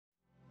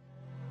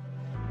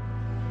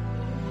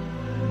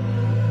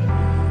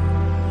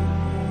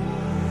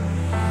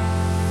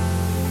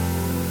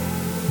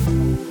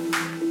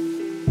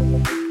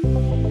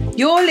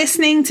You're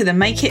listening to the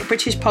Make It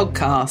British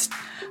podcast.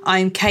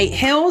 I'm Kate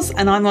Hills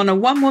and I'm on a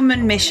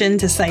one-woman mission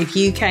to save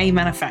UK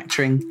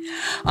manufacturing.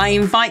 I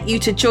invite you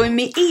to join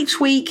me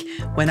each week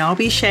when I'll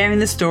be sharing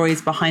the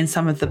stories behind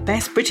some of the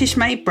best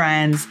British-made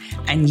brands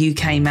and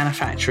UK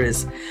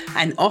manufacturers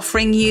and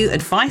offering you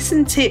advice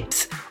and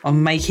tips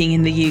on making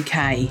in the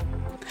UK.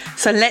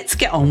 So let's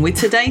get on with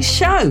today's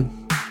show.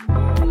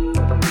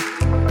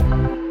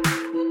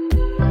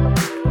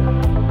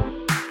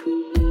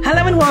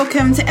 Hello and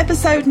welcome to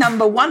episode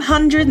number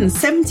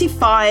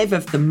 175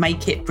 of the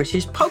Make It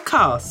British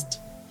podcast.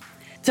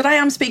 Today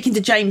I'm speaking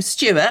to James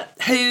Stewart,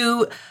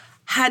 who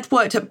had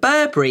worked at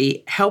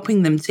Burberry,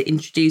 helping them to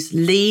introduce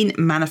lean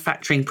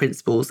manufacturing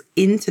principles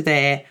into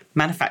their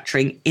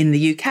manufacturing in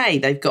the UK.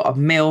 They've got a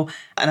mill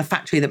and a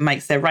factory that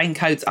makes their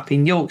raincoats up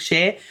in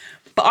Yorkshire.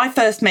 But I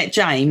first met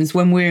James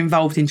when we were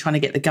involved in trying to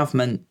get the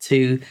government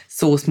to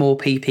source more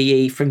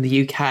PPE from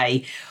the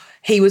UK.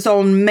 He was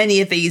on many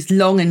of these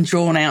long and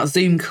drawn out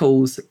Zoom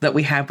calls that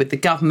we had with the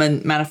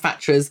government,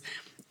 manufacturers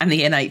and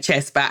the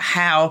NHS about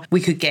how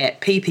we could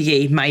get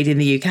PPE made in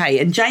the UK.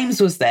 And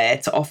James was there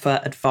to offer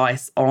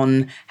advice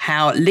on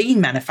how lean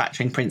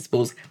manufacturing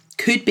principles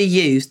could be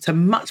used to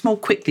much more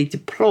quickly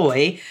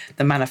deploy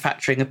the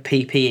manufacturing of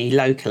PPE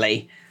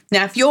locally.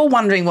 Now, if you're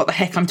wondering what the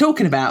heck I'm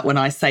talking about when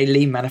I say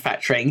lean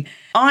manufacturing,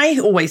 I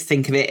always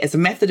think of it as a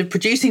method of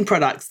producing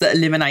products that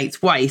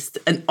eliminates waste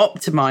and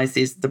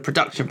optimises the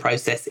production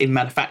process in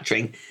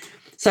manufacturing.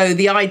 So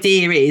the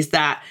idea is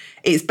that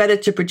it's better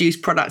to produce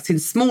products in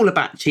smaller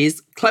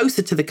batches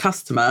closer to the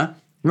customer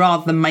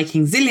rather than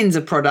making zillions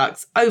of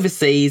products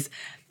overseas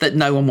that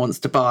no one wants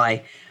to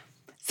buy.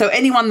 So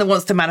anyone that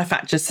wants to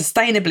manufacture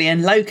sustainably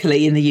and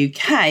locally in the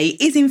UK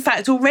is in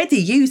fact already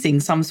using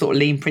some sort of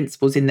lean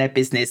principles in their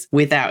business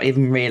without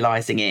even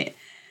realising it.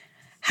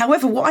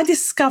 However, what I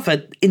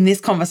discovered in this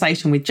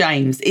conversation with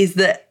James is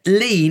that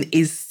lean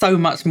is so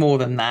much more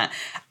than that,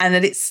 and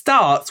that it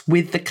starts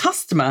with the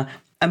customer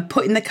and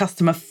putting the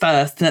customer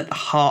first and at the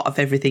heart of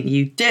everything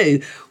you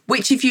do,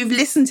 which if you've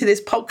listened to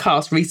this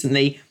podcast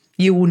recently,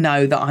 you will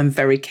know that I'm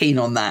very keen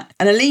on that.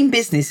 And a lean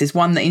business is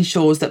one that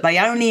ensures that they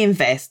only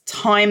invest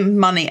time,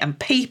 money and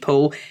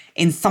people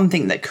in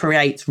something that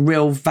creates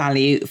real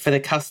value for the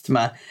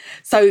customer.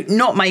 So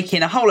not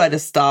making a whole load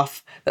of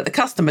stuff that the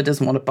customer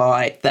doesn't want to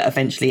buy that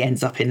eventually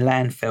ends up in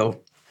landfill.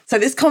 So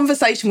this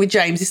conversation with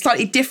James is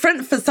slightly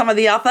different for some of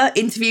the other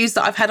interviews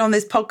that I've had on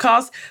this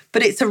podcast,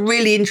 but it's a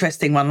really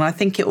interesting one. And I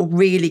think it will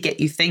really get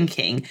you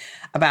thinking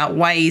about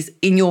ways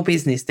in your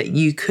business that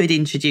you could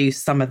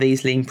introduce some of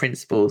these lean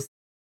principles.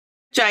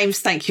 James,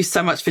 thank you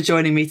so much for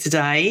joining me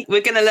today.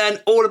 We're going to learn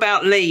all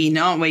about lean,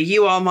 aren't we?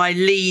 You are my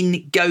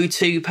lean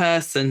go-to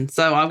person.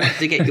 So I wanted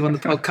to get you on the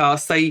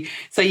podcast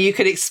so you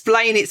could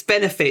explain its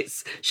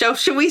benefits. Shall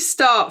we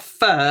start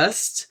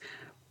first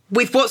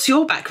with what's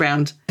your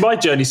background? My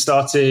journey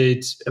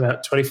started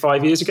about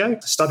 25 years ago.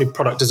 I studied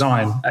product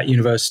design at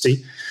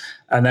university.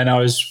 And then I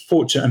was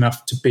fortunate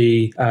enough to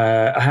be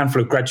a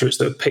handful of graduates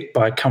that were picked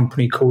by a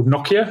company called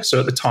Nokia. So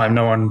at the time,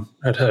 no one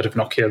had heard of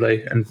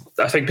Nokia. And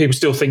I think people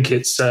still think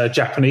it's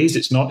Japanese.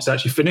 It's not. It's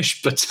actually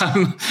Finnish.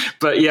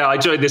 But yeah, I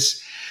joined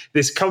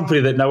this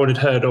company that no one had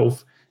heard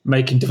of,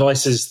 making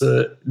devices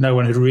that no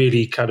one had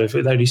really it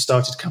only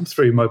started to come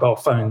through mobile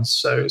phones.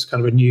 So it's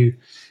kind of a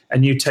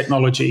new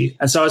technology.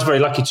 And so I was very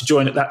lucky to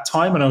join at that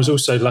time. And I was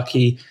also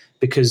lucky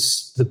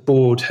because the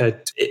board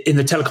had, in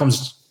the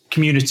telecoms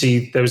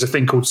community, there was a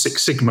thing called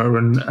Six Sigma,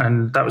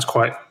 and that was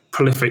quite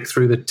prolific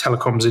through the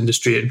telecoms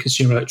industry and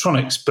consumer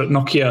electronics. But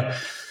Nokia,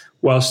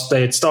 whilst they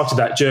had started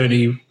that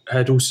journey,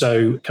 had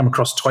also come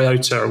across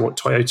Toyota and what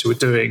Toyota were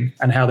doing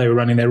and how they were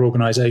running their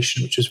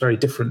organization, which was very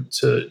different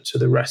to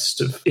the rest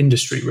of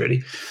industry,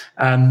 really.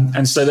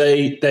 And so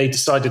they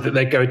decided that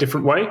they'd go a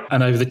different way.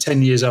 And over the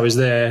 10 years I was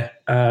there,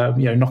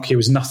 Nokia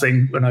was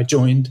nothing when I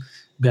joined.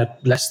 We had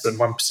less than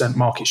 1%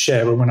 market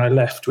share, and when I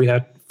left, we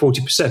had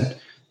 40%.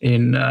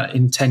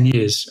 In 10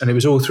 years. And it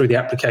was all through the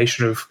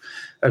application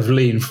of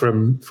lean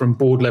from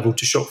board level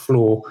to shop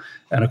floor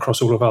and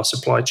across all of our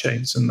supply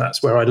chains. And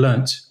that's where I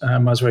learnt. I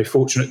was very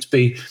fortunate to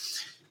be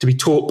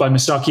taught by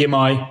Masaki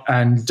Imai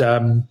and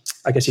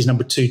I guess his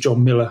number two,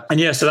 John Miller. And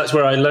yeah, so that's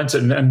where I learnt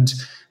it. And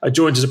I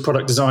joined as a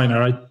product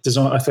designer. I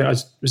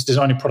was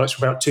designing products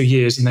for about 2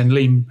 years, and then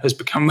lean has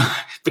became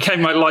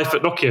my life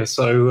at Nokia.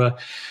 So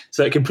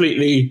it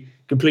completely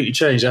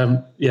changed. I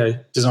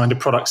haven't designed a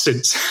product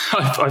since.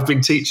 I've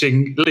been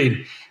teaching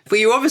lean. Well,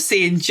 you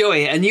obviously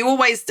enjoy it. And you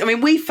always,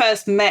 we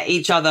first met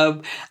each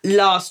other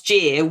last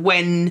year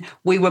when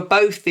we were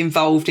both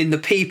involved in the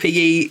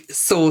PPE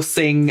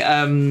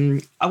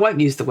sourcing. I won't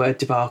use the word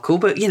debacle,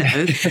 but,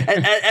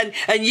 and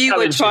you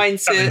were trying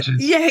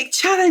to,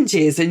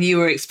 challenges. And you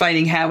were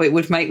explaining how it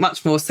would make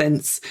much more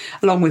sense,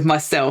 along with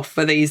myself,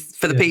 for the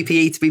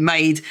PPE to be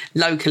made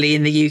locally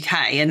in the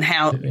UK and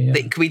how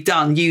it could be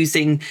done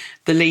using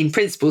the lean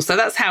principles. So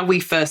that's how we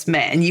first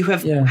met. And you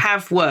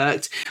have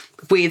worked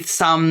with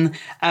some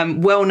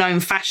well-known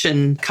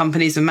fashion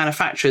companies and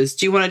manufacturers.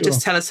 Do you want to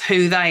just tell us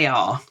who they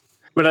are?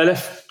 when I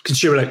left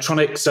consumer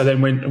electronics, I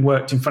then went and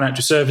worked in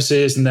financial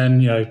services. And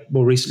then,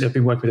 more recently, I've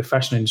been working with the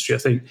fashion industry.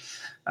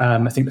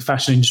 I think the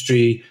fashion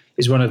industry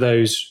is one of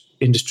those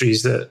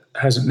industries that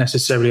hasn't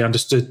necessarily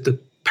understood the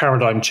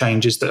paradigm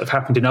changes that have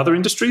happened in other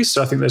industries.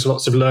 So I think there's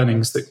lots of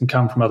learnings that can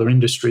come from other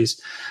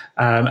industries.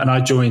 And I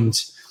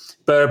joined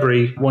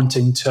Burberry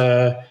wanting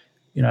to,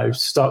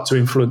 start to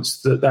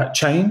influence that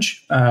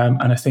change.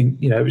 And I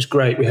think, it was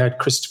great. We had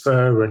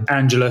Christopher and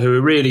Angela, who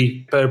were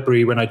really,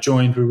 Burberry, when I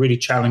joined, were really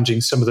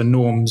challenging some of the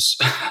norms,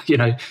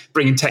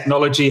 bringing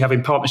technology,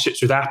 having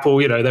partnerships with Apple.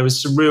 There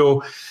was some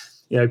real,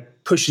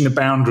 pushing the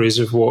boundaries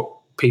of what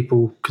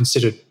people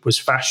considered was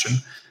fashion.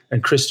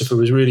 And Christopher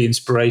was really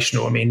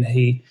inspirational. I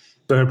mean,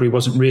 Burberry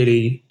wasn't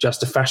really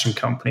just a fashion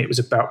company. It was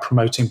about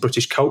promoting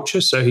British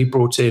culture. So he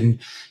brought in,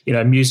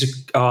 music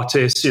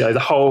artists, the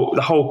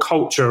whole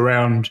culture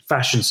around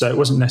fashion. So it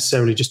wasn't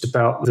necessarily just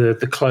about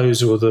the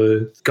clothes or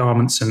the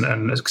garments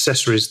and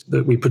accessories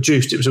that we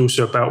produced. It was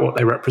also about what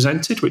they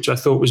represented, which I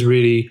thought was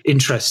really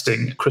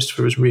interesting.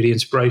 Christopher was really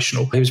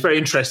inspirational. He was very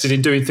interested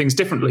in doing things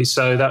differently.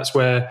 So that's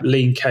where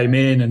Lean came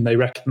in, and they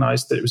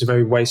recognized that it was a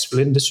very wasteful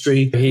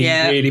industry. He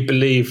really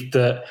believed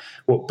that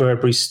what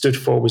Burberry stood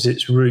for was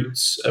its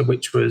roots,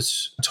 which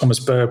was Thomas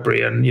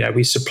Burberry. And,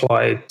 we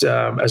supplied,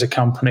 as a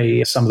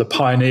company, some of the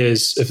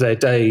pioneers of their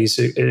days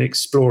in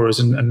explorers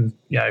and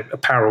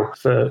apparel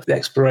for the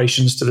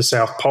explorations to the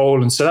South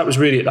Pole. And so that was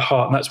really at the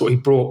heart. And that's what he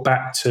brought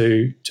back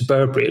to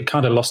Burberry. It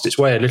kind of lost its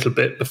way a little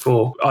bit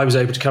before I was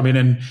able to come in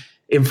and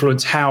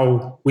influence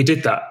how we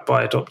did that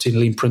by adopting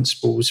lean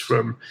principles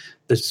from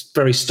the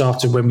very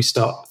start of when we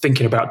start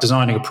thinking about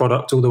designing a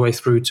product all the way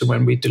through to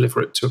when we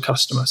deliver it to a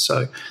customer.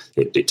 So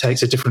it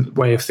takes a different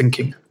way of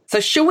thinking.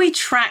 So shall we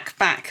track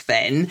back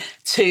then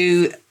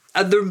to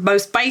the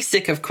most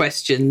basic of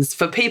questions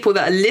for people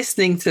that are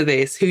listening to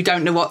this who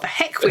don't know what the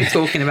heck we're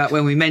talking about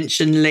when we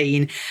mention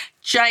lean?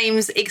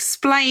 James,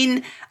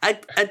 explain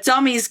a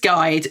dummy's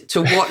guide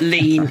to what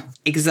lean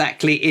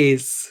exactly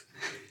is.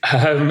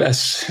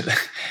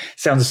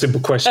 Sounds a simple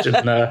question.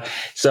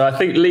 So I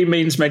think lean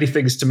means many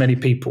things to many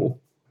people,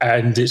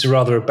 and it's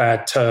rather a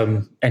bad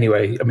term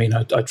anyway. I mean,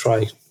 I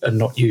try and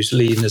not use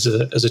lean as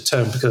a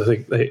term because I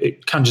think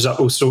it conjures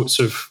up all sorts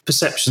of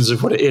perceptions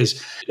of what it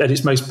is. At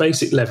its most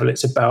basic level,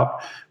 it's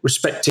about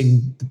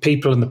respecting the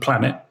people and the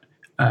planet,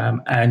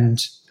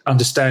 and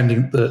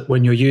understanding that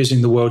when you're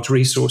using the world's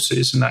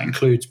resources, and that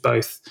includes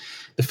both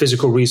the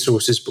physical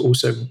resources, but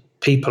also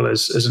people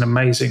as an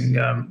amazing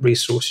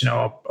resource.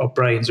 Our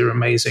brains are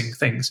amazing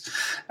things.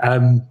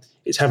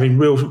 It's having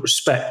real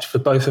respect for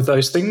both of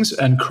those things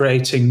and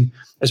creating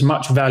as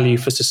much value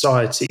for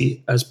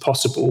society as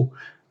possible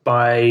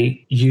by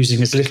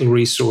using as little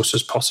resource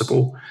as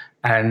possible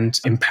and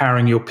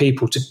empowering your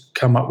people to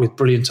come up with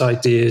brilliant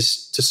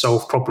ideas to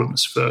solve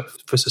problems for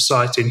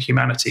society and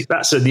humanity.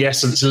 That's in the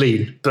essence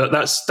lean, but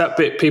that's that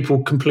bit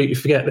people completely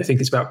forget. They think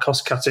it's about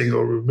cost cutting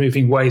or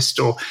removing waste,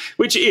 or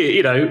which,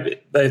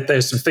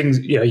 there's some things,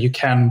 you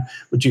can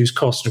reduce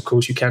cost, and of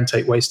course you can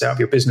take waste out of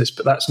your business,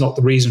 but that's not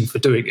the reason for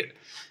doing it.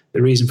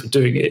 The reason for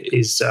doing it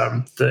is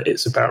that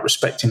it's about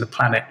respecting the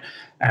planet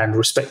and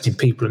respecting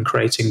people and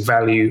creating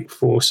value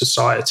for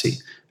society.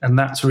 And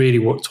that's really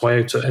what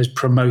Toyota has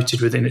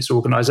promoted within its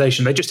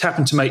organization. They just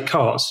happen to make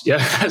cars. Yeah,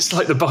 that's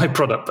like the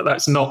byproduct, but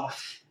that's not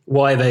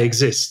why they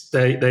exist.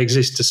 They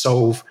exist to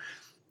solve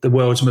the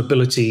world's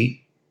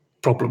mobility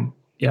problem.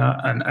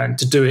 Yeah, and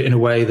to do it in a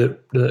way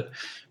that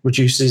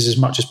reduces as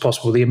much as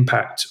possible the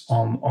impact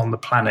on the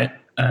planet.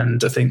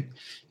 And I think,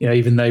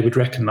 even they would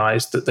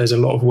recognize that there's a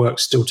lot of work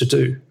still to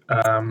do.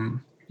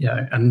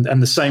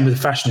 And the same with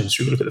the fashion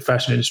industry. We look at the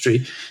fashion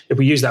industry. If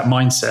we use that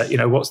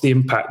mindset, what's the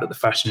impact that the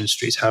fashion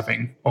industry is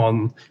having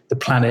on the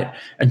planet?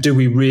 And do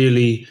we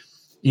really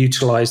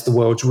utilize the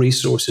world's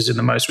resources in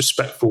the most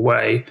respectful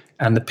way,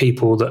 and the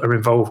people that are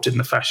involved in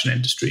the fashion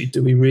industry?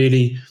 Do we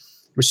really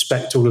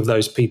respect all of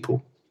those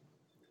people?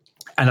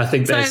 And I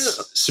think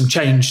there's some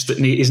change that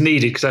is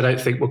needed, because I don't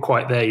think we're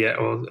quite there yet,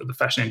 or the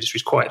fashion industry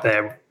is quite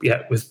there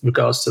yet with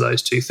regards to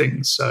those two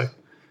things. So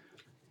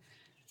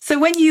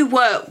when you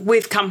work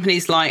with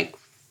companies like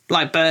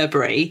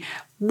Burberry,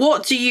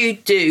 what do you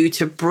do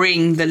to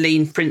bring the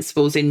lean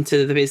principles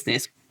into the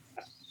business?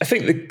 I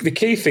think the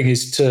key thing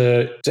is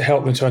to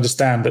help them to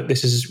understand that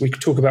we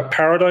could talk about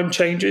paradigm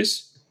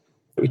changes.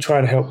 We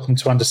try to help them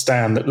to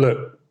understand that,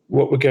 look,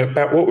 what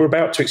we're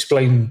about to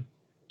explain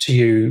to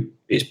you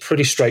is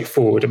pretty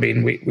straightforward. I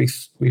mean,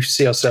 we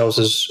see ourselves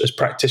as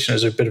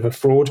practitioners a bit of a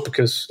fraud,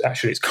 because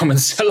actually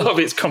a lot of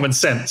it's common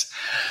sense,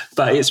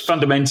 but it's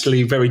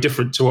fundamentally very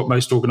different to what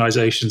most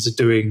organizations are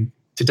doing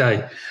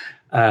today.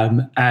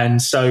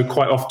 And so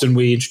quite often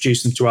we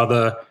introduce them to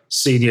other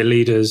senior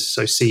leaders,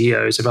 so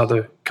CEOs of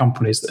other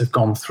companies that have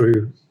gone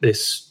through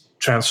this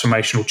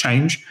transformational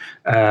change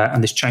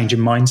and this change in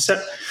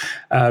mindset.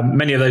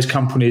 Many of those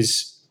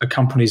companies are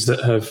companies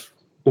that have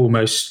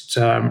almost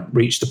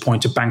reached the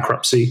point of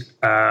bankruptcy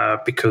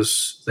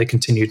because they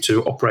continue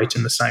to operate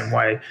in the same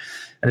way.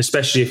 And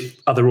especially if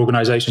other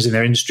organizations in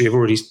their industry have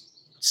already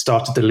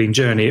started the lean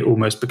journey, it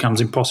almost becomes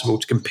impossible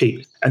to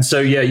compete. And so,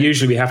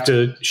 usually we have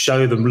to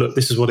show them, look,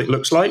 this is what it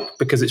looks like,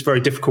 because it's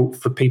very difficult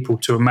for people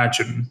to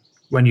imagine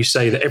when you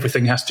say that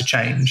everything has to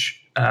change.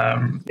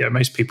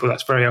 Most people,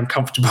 that's very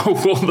uncomfortable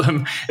for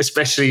them,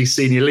 especially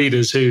senior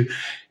leaders who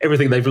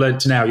everything they've learned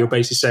to now, you're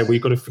basically saying, well,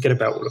 you've got to forget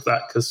about all of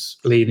that because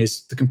lean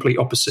is the complete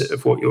opposite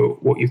of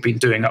what you've been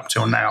doing up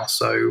till now.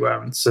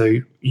 So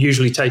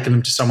usually taking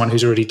them to someone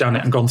who's already done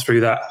it and gone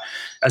through that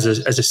as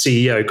a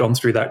CEO, gone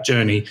through that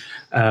journey,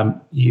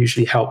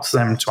 usually helps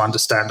them to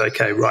understand,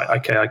 okay, I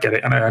get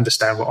it. And I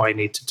understand what I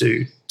need to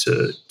do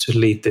to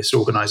lead this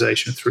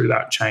organization through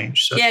that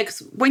change. So, because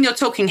when you're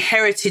talking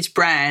heritage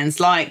brands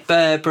like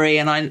Burberry,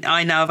 and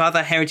I know of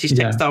other heritage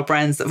textile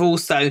brands that have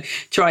also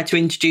tried to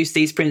introduce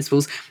these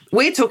principles,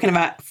 we're talking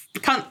about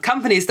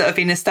companies that have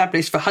been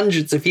established for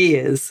hundreds of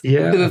years, who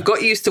have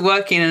got used to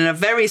working in a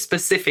very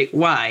specific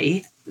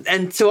way,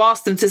 and to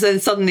ask them to then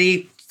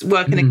suddenly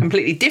work in a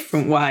completely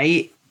different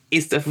way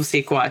is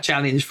obviously quite a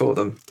challenge for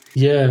them.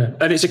 Yeah,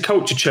 and it's a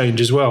culture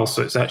change as well.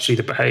 So it's actually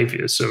the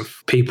behaviours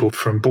of people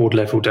from board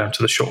level down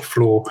to the shop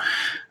floor,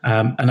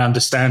 and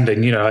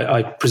understanding.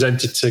 I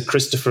presented to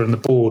Christopher and the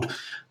board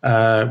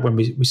when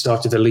we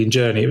started the lean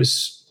journey. It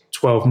was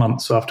 12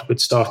 months after we'd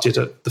started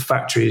at the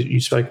factory you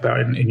spoke about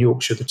in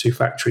Yorkshire, the 2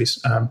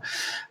 factories.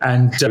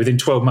 And within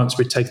 12 months,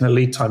 we'd taken the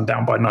lead time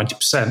down by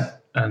 90%.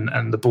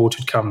 And the board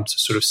had come to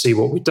sort of see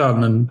what we'd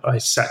done. And I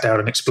sat down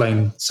and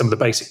explained some of the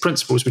basic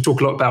principles. We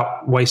talk a lot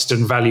about waste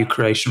and value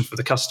creation for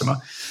the customer.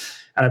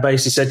 And I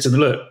basically said to them,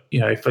 look,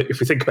 if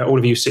we think about all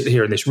of you sitting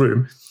here in this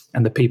room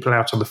and the people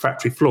out on the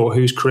factory floor,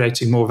 who's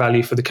creating more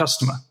value for the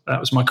customer? That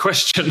was my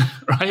question,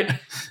 right?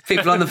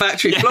 People on the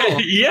factory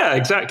floor. Yeah,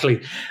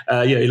 exactly.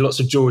 Lots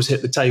of jaws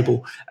hit the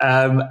table.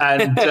 And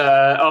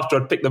after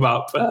I'd picked them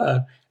up,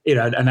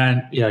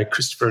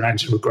 Christopher and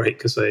Angela were great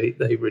because they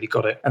really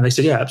got it. And they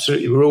said, yeah,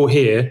 absolutely. We're all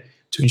here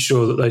to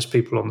ensure that those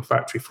people on the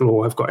factory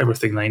floor have got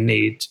everything they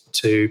need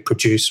to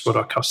produce what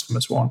our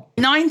customers want.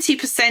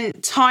 90%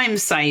 time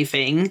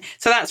saving.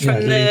 So that's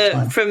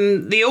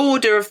from the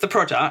order of the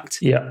product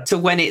to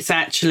when it's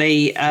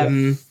actually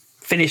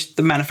finished,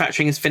 the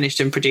manufacturing is finished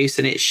and produced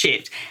and it's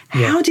shipped.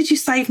 How did you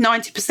save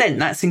 90%?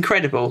 That's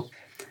incredible.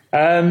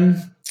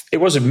 It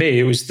wasn't me,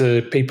 it was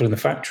the people in the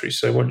factory.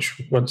 So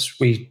once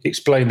we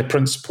explained the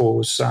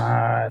principles,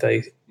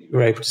 they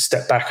were able to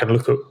step back and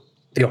look at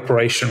the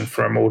operation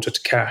from order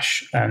to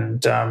cash.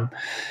 And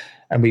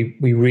we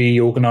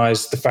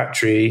reorganised the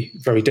factory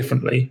very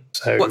differently.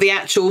 So what the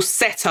actual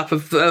setup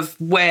of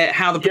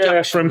how the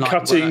production from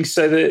cutting worked.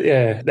 So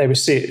that they were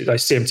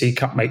CMT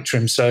cut make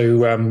trim.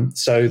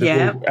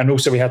 And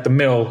also we had the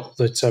mill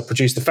that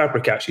produced the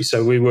fabric actually.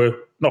 So we were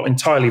not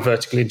entirely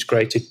vertically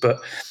integrated, but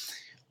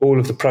all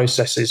of the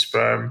processes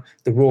from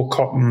the raw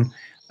cotton,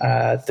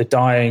 the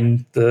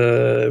dyeing,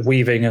 the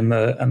weaving, and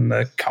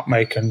the cut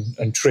make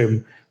and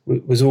trim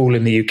was all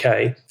in the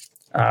UK.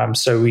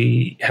 So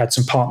we had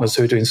some partners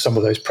who were doing some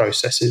of those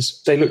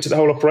processes. They looked at the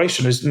whole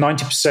operation as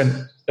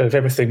 90% of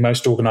everything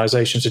most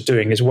organisations are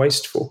doing is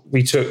wasteful.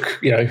 We took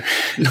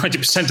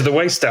 90% of the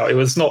waste out. It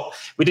was not.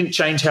 We didn't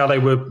change how they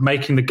were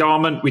making the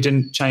garment. We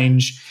didn't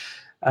change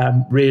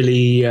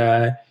really.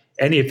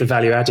 Any of the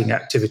value-adding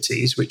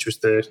activities, which was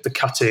the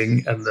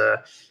cutting and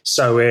the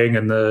sewing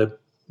and the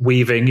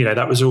weaving,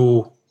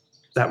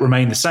 that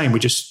remained the same. We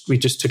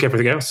just took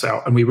everything else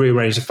out and we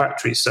rearranged the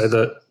factory so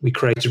that we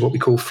created what we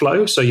call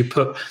flow. So you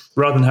put,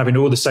 rather than having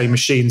all the same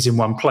machines in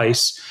one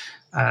place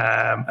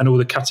and all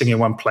the cutting in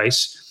one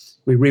place,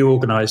 we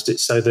reorganized it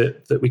so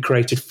that we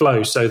created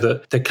flow, so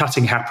that the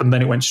cutting happened,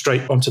 then it went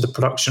straight onto the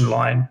production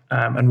line,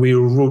 and we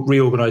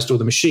reorganized all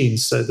the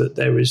machines so that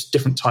there was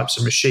different types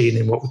of machines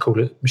in what we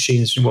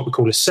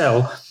call a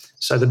cell,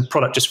 so the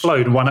product just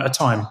flowed one at a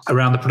time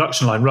around the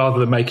production line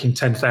rather than making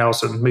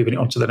 10,000, moving it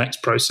on to the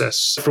next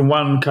process. From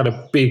one kind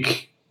of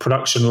big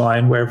production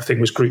line where everything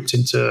was grouped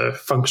into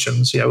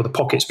functions, all the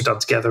pockets were done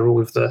together,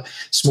 all of the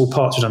small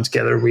parts were done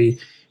together, we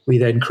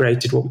then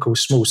created what we call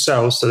small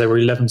cells. So there were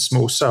 11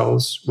 small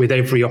cells with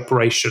every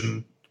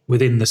operation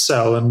within the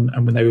cell, and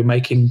when they were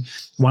making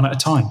one at a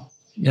time.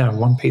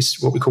 One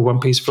piece, what we call one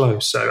piece flow.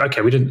 So,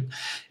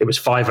 it was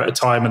 5 at a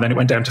time, and then it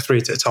went down to 3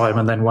 at a time,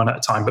 and then 1 at a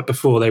time. But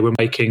before they were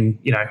making,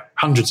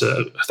 hundreds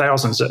of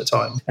thousands at a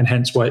time. And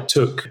hence why it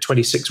took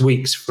 26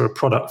 weeks for a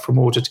product from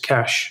order to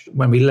cash.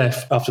 When we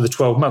left after the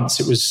 12 months,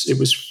 it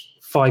was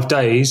 5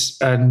 days,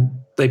 and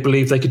they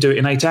believed they could do it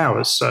in 8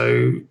 hours.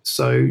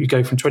 So you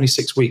go from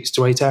 26 weeks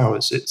to 8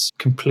 hours. It's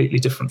completely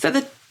different. So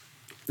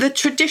the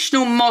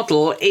traditional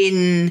model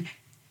in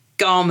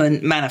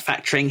garment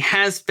manufacturing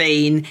has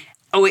been,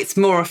 it's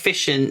more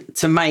efficient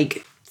to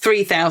make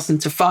 3,000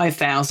 to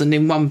 5,000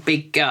 in one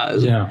big go.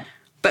 Yeah.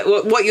 But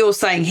what you're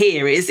saying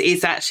here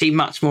is actually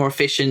much more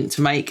efficient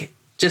to make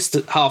just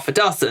half a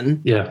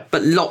dozen. Yeah.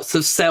 But lots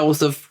of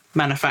cells of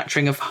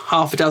manufacturing of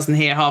half a dozen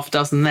here, half a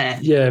dozen there.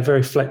 Yeah,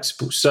 very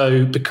flexible. So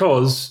and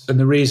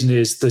the reason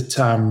is that,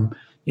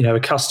 a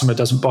customer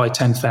doesn't buy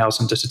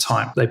 10,000 at a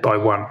time. They buy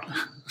one.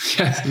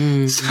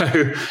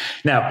 So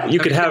now you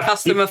could have the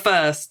customer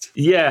first.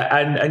 Yeah.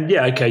 And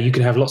okay, you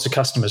could have lots of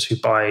customers who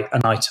buy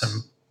an item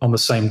on the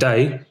same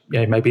day.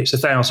 Yeah, maybe it's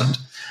 1,000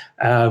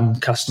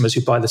 customers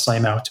who buy the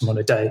same item on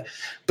a day.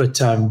 But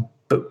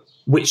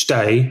which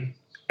day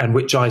and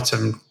which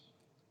item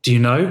do you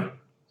know?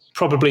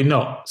 Probably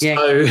not.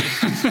 Yeah.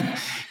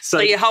 So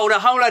you hold a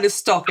whole load of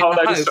stock in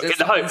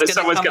the hope that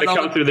someone's going to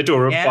come through the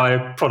door and buy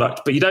a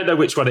product, but you don't know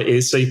which one it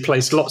is. So you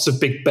place lots of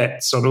big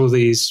bets on all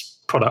these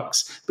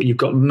products, but you've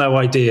got no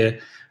idea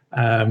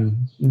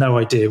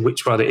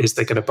which one it is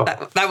they're going to buy.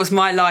 That was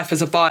my life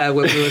as a buyer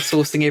when we were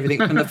sourcing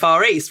everything from the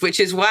Far East, which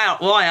is why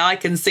I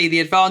can see the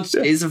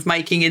advantages of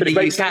making in the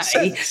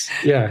UK.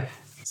 Yeah.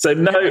 So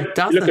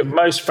look at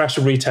most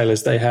fashion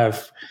retailers, they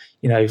have,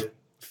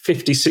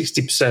 50,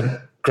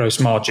 60%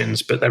 gross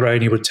margins, but they're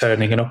only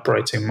returning an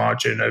operating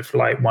margin of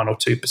like 1 or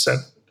 2%,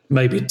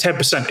 maybe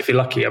 10% if you're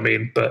lucky.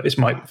 But it's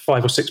 5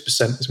 or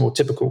 6% is more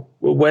typical.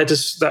 Well, where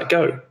does that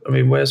go?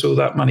 Where's all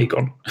that money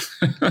gone?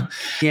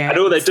 Yeah, and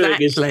all they're doing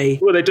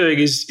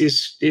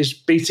is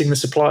beating the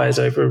suppliers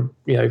over.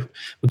 We've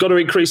got to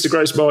increase the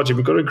gross margin.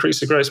 We've got to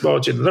increase the gross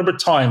margin. The number of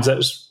times that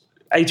was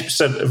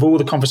 80% of all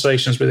the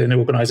conversations within the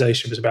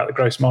organisation was about the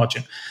gross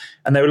margin,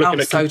 and they were looking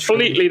at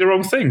completely the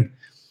wrong thing.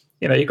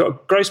 You've got a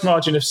gross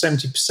margin of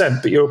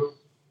 70%, but your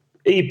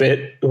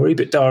EBIT or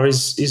EBITDA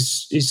is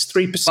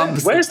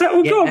 3%. Where's that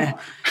all gone? Okay,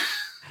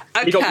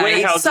 You've got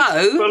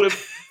warehouses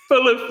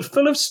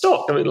full of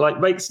stock.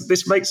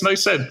 This makes no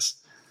sense.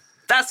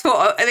 That's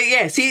what.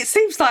 See, it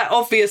seems like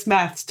obvious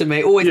maths to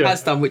me. Always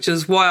has done, which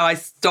is why I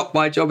stopped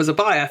my job as a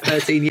buyer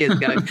 13 years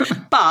ago.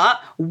 But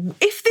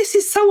if this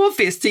is so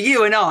obvious to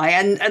you and I,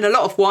 and a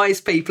lot of wise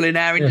people in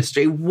our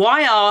industry,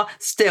 why are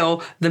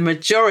still the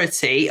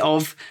majority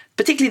of,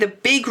 particularly the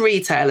big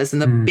retailers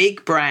and the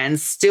big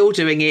brands, still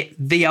doing it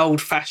the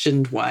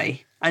old-fashioned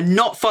way and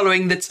not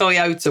following the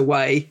Toyota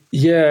way?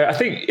 Yeah, I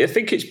think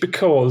it's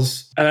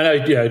because, and I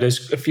know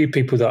there's a few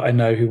people that I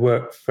know who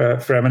work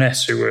for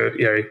M&S who were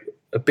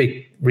a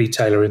big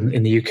retailer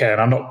in the UK,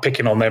 and I'm not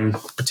picking on them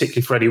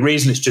particularly for any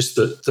reason. It's just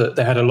that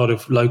they had a lot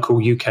of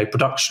local UK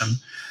production,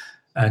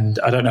 and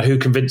I don't know who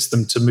convinced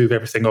them to move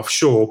everything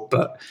offshore.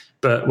 But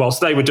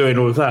whilst they were doing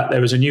all of that,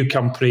 there was a new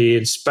company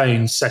in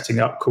Spain setting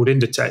up called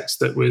Inditex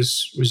that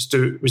was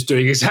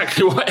doing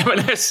exactly what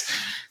M&S.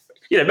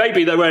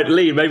 Maybe they weren't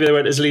lean, maybe they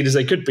weren't as lean as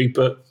they could be,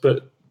 but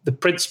the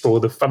principle,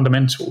 the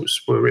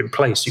fundamentals were in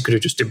place. You could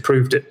have just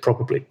improved it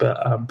probably, but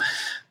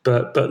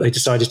they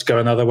decided to go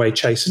another way,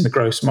 chasing the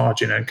gross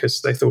margin,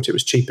 because they thought it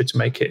was cheaper to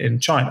make it in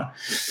China.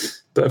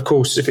 But of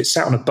course, if it's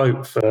sat on a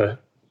boat for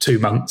 2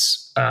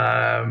 months,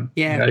 So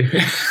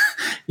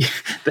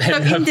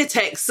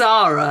Inditex,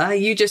 Zara,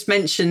 you just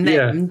mentioned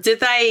them. Do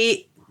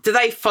they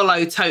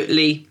follow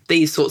totally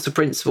these sorts of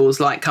principles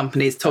like car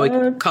companies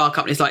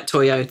like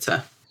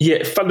Toyota?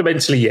 Yeah,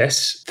 fundamentally,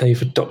 yes.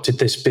 They've adopted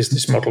this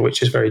business model,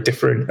 which is very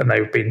different, and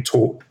they've been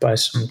taught by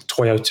some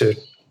Toyota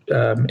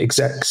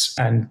execs.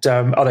 And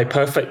are they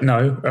perfect?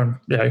 No.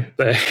 They're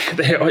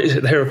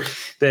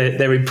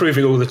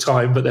improving all the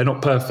time, but they're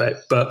not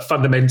perfect. But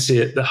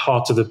fundamentally, at the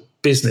heart of the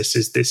business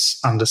is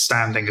this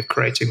understanding of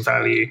creating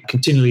value,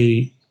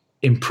 continually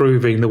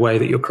improving the way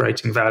that you're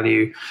creating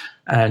value,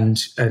 and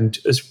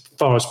as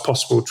far as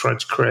possible, trying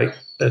to create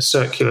a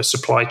circular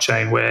supply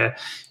chain where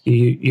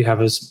you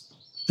have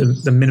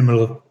the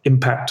minimal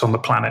impact on the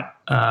planet,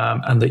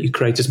 and that you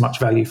create as much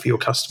value for your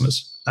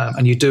customers.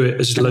 And you do it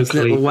as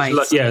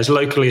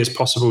locally as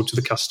possible to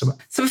the customer.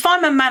 So if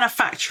I'm a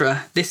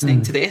manufacturer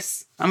listening to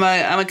this, I'm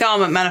a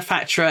garment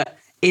manufacturer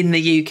in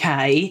the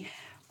UK,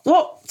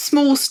 what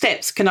small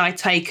steps can I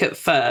take at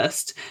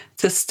first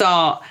to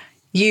start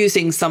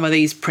using some of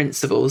these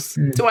principles?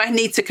 Do I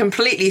need to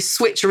completely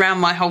switch around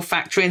my whole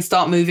factory and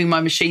start moving my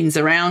machines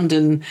around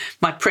and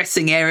my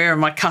pressing area and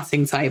my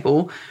cutting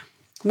table?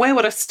 Where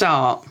would I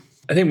start?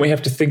 I think what you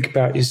have to think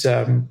about is,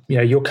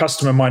 your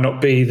customer might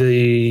not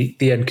be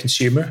the end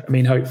consumer.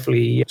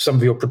 Hopefully some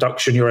of your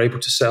production, you're able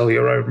to sell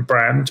your own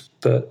brand,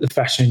 but the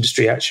fashion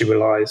industry actually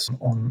relies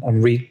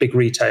on big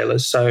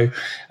retailers. So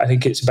I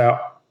think it's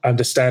about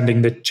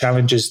understanding the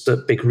challenges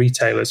that big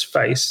retailers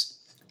face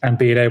and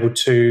being able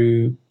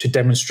to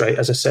demonstrate,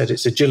 as I said,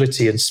 it's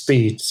agility and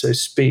speed. So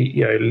speed,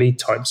 lead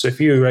time. So if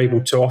you're able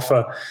to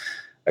offer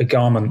a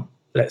garment,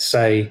 let's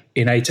say,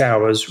 in 8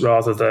 hours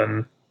rather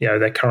than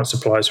their current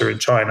suppliers are in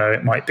China,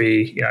 it might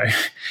be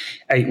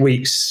 8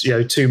 weeks,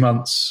 2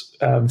 months,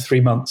 3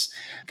 months.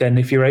 Then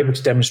if you're able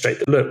to demonstrate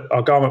that, look,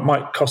 our garment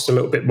might cost a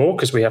little bit more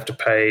because we have to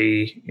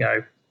pay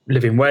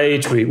living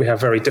wage, we have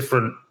very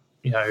different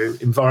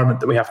environment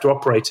that we have to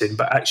operate in,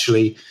 but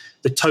actually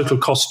the total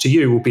cost to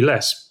you will be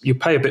less. You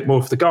pay a bit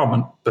more for the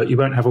garment, but you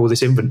won't have all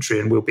this inventory,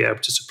 and we'll be able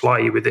to supply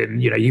you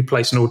within, you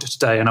place an order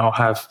today and I'll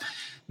have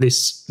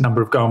this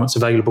number of garments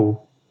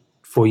available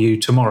for you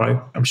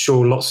tomorrow. I'm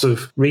sure lots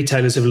of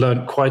retailers have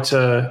learned quite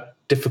a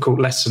difficult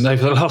lesson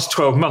over the last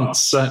 12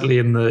 months, certainly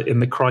in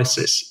the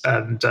crisis.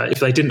 And if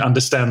they didn't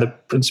understand the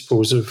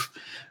principles of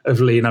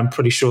lean, I'm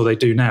pretty sure they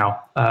do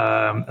now.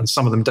 And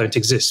some of them don't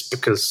exist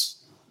because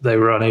they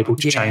were unable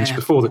to change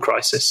before the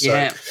crisis.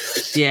 So,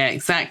 yeah,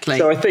 exactly.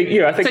 So I think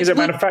as a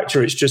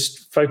manufacturer, it's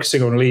just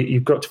focusing on lead.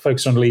 You've got to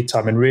focus on lead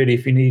time, and really,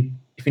 if you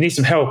need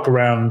some help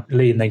around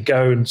lean, then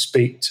go and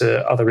speak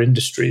to other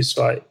industries.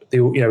 Like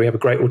we have a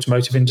great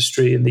automotive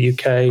industry in the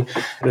UK.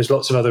 There's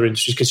lots of other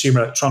industries,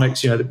 consumer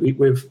electronics.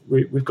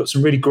 We've got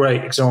some really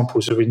great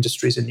examples of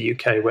industries in the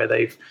UK where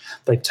they've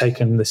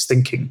taken this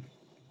thinking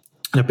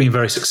and have been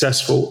very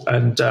successful.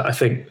 And I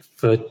think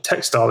for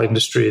textile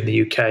industry in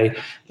the UK,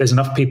 there's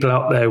enough people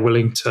out there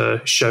willing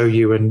to show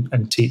you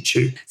and teach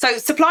you. So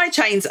supply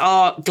chains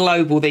are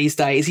global these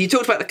days. You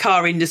talked about the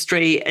car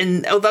industry,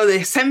 and although the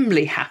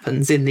assembly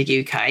happens in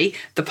the UK,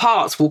 the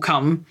parts will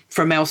come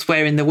from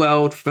elsewhere in the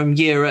world, from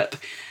Europe.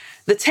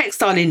 The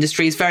textile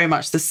industry is very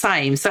much the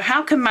same. So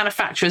how can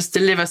manufacturers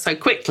deliver so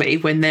quickly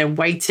when they're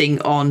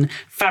waiting on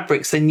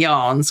fabrics and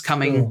yarns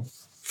coming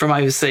from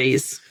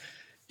overseas?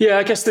 Yeah,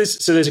 I guess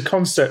there's a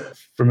concept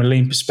from a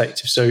lean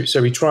perspective.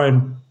 So we try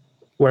and,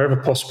 wherever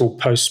possible,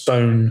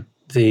 postpone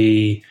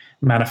the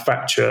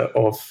manufacture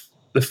of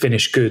the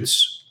finished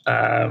goods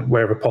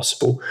wherever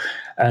possible.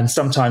 And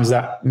sometimes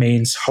that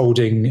means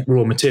holding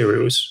raw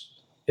materials.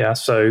 Yeah,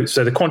 so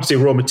the quantity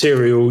of raw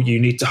material you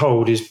need to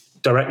hold is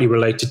directly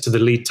related to the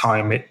lead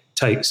time it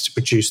takes to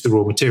produce the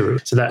raw material.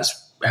 So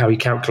that's how you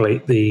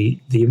calculate the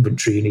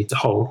inventory you need to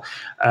hold.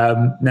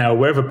 Now,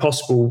 wherever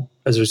possible,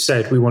 as I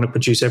said, we want to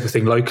produce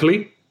everything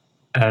locally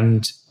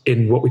and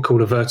in what we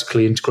call a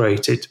vertically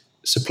integrated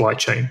supply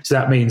chain. So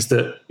that means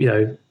that,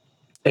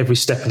 every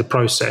step of the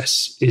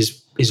process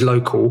is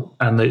local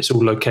and that it's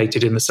all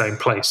located in the same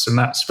place. And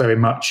that's very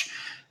much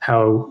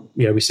how,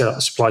 we set up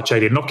the supply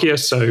chain in Nokia.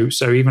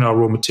 So even our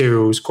raw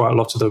materials, quite a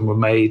lot of them were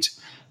made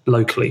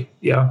locally.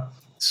 Yeah.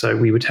 So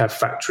we would have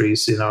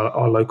factories in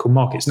our local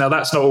markets. Now,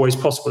 that's not always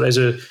possible. There's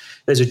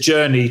a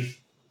journey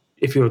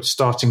if you're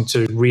starting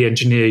to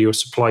re-engineer your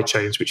supply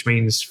chains, which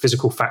means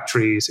physical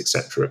factories,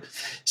 etc.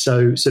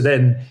 So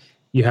then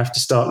you have to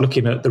start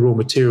looking at the raw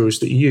materials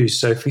that you use.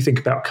 So if we think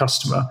about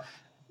customer,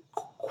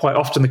 quite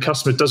often the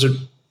customer doesn't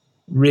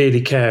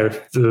really care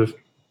if the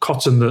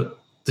cotton that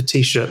the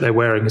T-shirt they're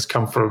wearing has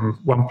come from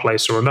one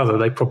place or another.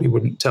 They probably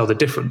wouldn't tell the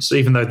difference,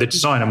 even though the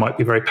designer might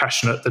be very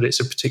passionate that it's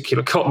a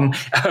particular cotton.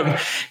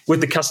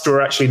 Would the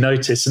customer actually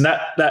notice? And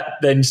that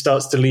then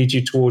starts to lead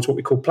you towards what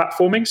we call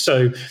platforming.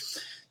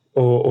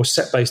 Or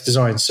set-based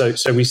design. So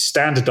we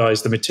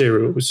standardize the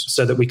materials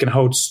so that we can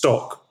hold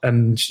stock,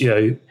 and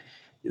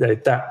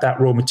that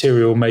raw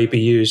material may be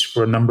used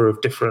for a number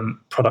of different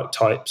product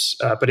types,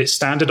 but it's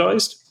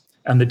standardized.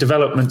 And the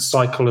development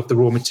cycle of the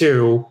raw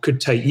material could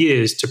take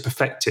years to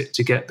perfect it,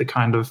 to get the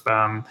kind of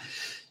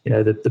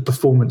the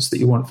performance that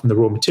you want from the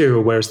raw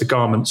material, whereas the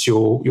garments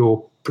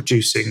you're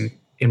producing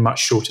in much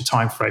shorter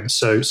timeframes.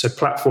 So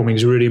platforming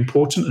is really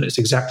important, and it's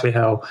exactly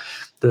how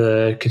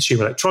the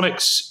consumer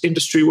electronics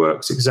industry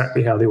works,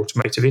 exactly how the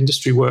automotive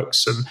industry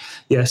works. And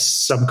yes,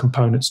 some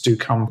components do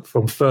come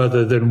from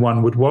further than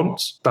one would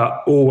want,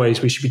 but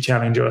always we should be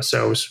challenging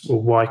ourselves, well,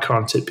 why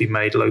can't it be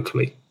made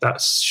locally?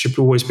 That should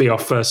always be our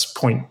first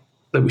point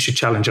that we should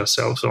challenge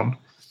ourselves on.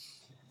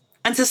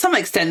 And to some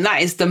extent,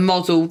 that is the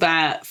model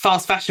that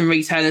fast fashion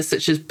retailers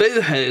such as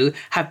Boohoo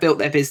have built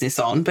their business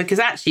on, because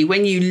actually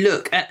when you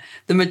look at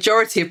the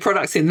majority of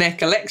products in their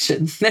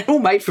collection, they're all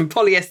made from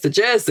polyester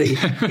jersey.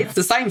 It's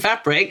the same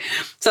fabric.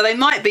 So they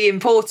might be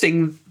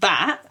importing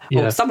that,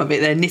 or some of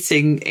it they're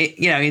knitting,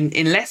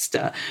 in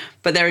Leicester,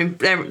 but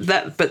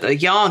but the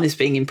yarn is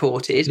being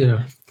imported.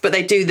 Yeah. But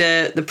they do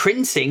the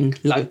printing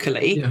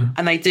locally,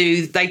 and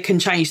they can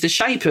change the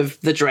shape of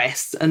the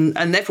dress, and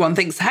everyone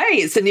thinks, hey,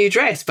 it's a new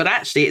dress, but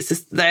actually it's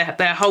just,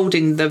 they're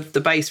holding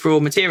the base raw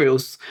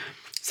materials,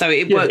 so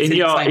it works in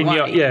the same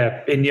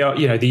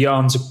way. The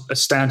yarns are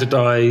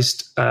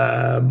standardized,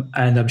 and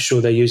I'm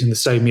sure they're using the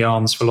same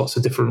yarns for lots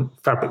of different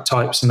fabric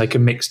types, and they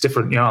can mix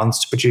different yarns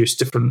to produce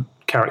different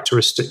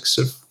characteristics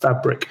of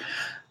fabric.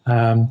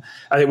 I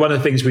think one of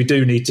the things we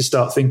do need to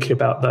start thinking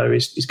about, though,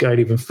 is going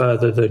even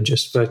further than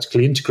just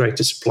vertically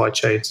integrated supply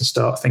chains, and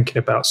start thinking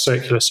about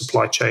circular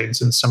supply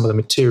chains and some of the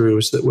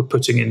materials that we're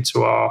putting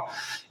into our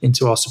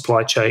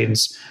supply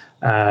chains.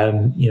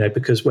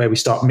 Because where we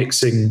start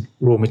mixing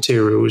raw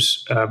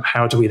materials,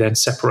 how do we then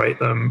separate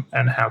them,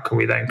 and how can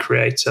we then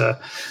create a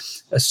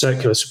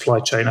circular supply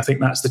chain? I think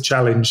that's the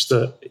challenge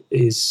that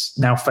is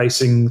now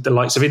facing the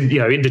likes of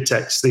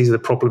Inditex. These are the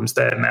problems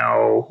they're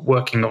now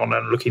working on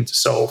and looking to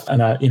solve.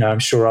 And I'm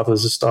sure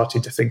others are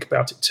starting to think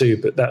about it too.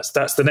 But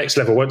that's the next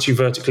level. Once you've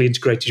vertically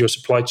integrated your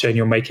supply chain,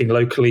 you're making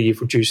locally,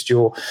 you've reduced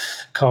your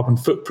carbon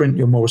footprint,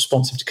 you're more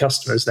responsive to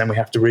customers. Then we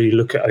have to really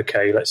look at,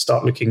 okay, let's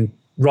start looking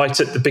right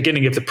at the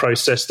beginning of the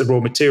process, the raw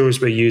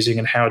materials we're using,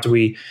 and how do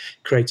we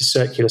create a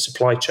circular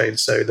supply chain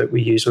so that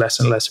we use less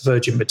and less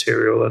virgin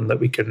material, and that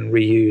we can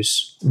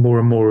reuse more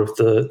and more of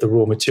the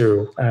raw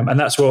material. And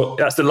that's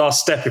the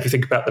last step, if you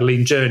think about the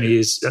lean journey,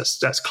 is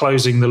that's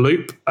closing the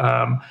loop,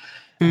 and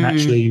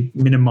actually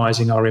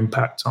minimizing our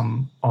impact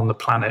on the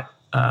planet.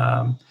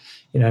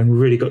 and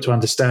really got to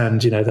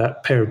understand,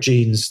 that pair of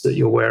jeans that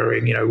you're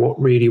wearing, what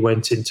really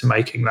went into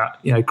making that,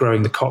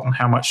 growing the cotton,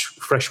 how much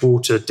fresh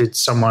water did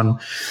someone,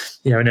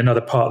 in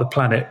another part of the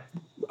planet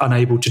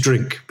unable to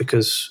drink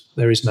because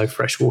there is no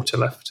fresh water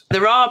left.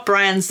 There are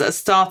brands that are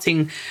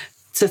starting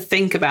to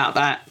think about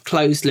that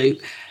closed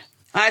loop.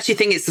 I actually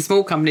think it's the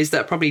small companies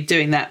that are probably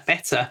doing that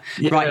better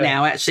right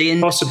now, actually.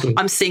 And possibly.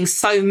 I'm seeing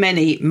so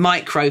many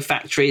micro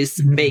factories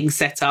being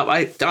set up.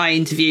 I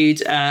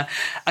interviewed a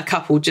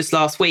couple just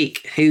last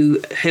week who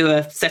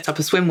have set up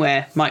a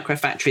swimwear micro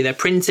factory. They're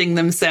printing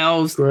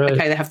themselves. Great.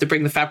 Okay, they have to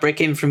bring the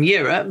fabric in from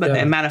Europe, but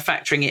they're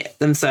manufacturing it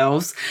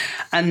themselves.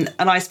 And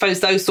I suppose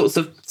those sorts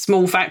of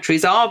small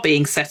factories are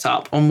being set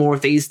up on more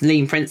of these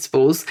lean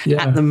principles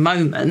at the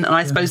moment. And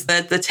I suppose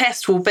the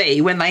test will be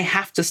when they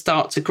have to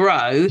start to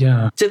grow,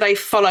 do they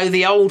follow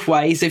the old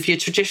ways of your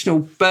traditional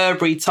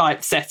Burberry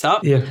type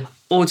setup,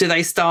 or do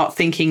they start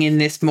thinking in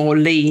this more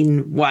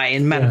lean way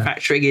and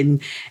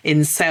manufacturing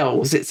in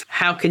cells? It's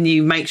how can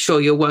you make sure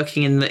you're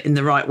working in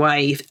the right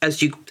way as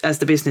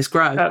the business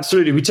grows?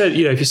 Absolutely. We tend,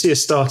 if you see a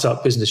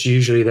startup business,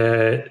 usually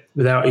they're,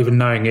 without even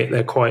knowing it,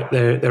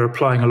 they're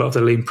applying a lot of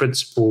the lean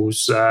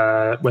principles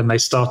when they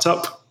start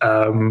up.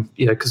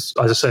 Because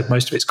as I said,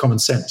 most of it's common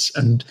sense.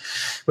 And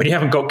when you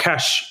haven't got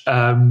cash,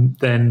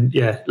 then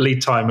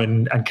lead time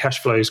and cash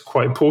flow is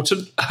quite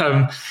important.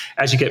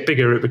 As you get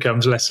bigger, it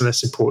becomes less and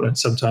less important.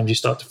 Sometimes you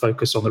start to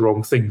focus on the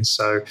wrong things.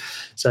 So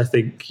I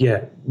think,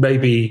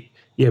 maybe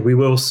we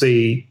will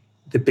see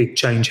the big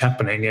change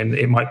happening, and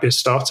it might be a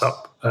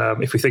startup.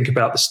 If we think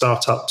about the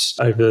startups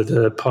over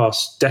the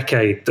past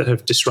decade that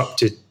have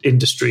disrupted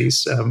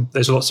industries,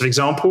 there's lots of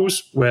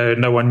examples where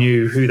no one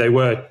knew who they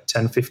were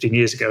 10, 15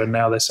 years ago, and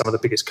now they're some of the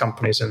biggest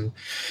companies in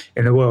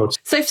the world.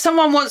 So if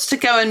someone wants to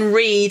go and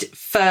read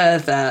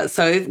further,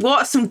 so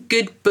what are some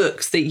good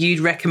books that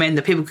you'd recommend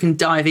that people can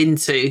dive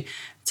into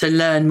to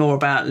learn more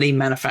about lean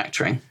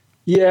manufacturing?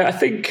 Yeah, I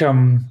think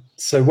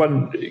so.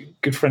 One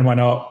good friend of mine,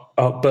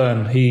 Art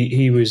Byrne,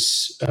 he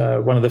was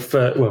one of the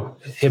first,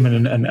 him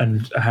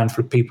and a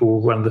handful of people,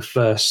 one of the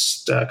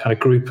first kind of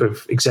group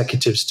of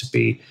executives to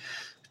be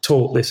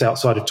taught this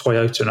outside of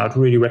Toyota. And I'd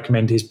really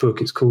recommend his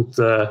book. It's called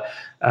The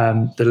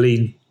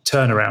Lean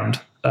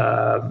Turnaround.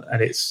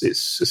 And it's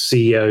a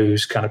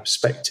CEO's kind of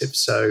perspective.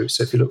 So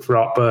if you look for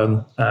Art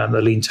Byrne,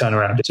 The Lean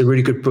Turnaround, it's a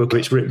really good book.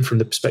 It's written from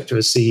the perspective of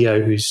a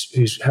CEO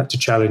who's had to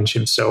challenge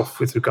himself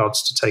with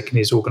regards to taking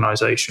his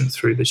organization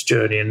through this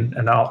journey.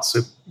 And Art's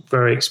a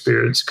very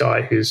experienced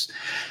guy who's,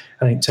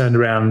 I think, turned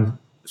around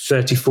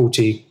 30,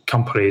 40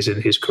 companies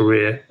in his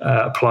career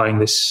applying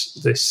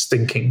this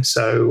thinking.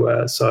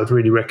 So I'd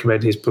really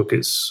recommend his book.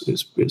 It's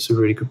a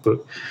really good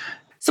book.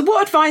 So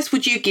what advice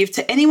would you give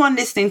to anyone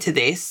listening to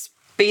this,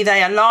 be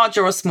they a large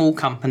or a small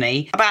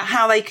company, about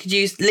how they could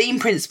use lean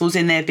principles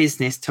in their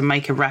business to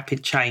make a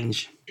rapid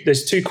change?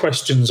 There's two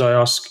questions I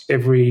ask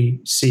every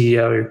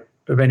CEO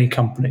of any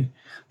company.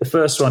 The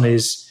first one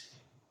is,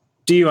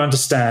 do you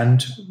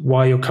understand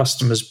why your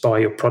customers buy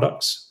your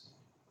products?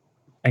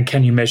 And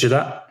can you measure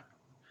that?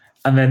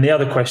 And then the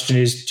other question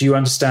is, do you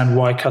understand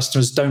why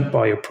customers don't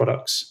buy your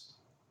products?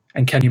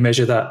 And can you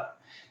measure that?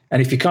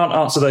 And if you can't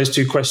answer those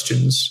two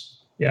questions,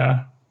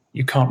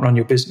 you can't run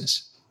your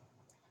business.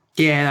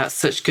 Yeah, that's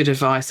such good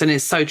advice. And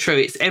it's so true.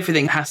 It's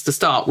everything has to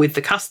start with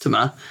the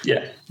customer,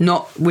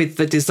 not with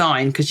the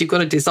design, because you've got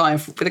to design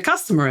with the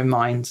customer in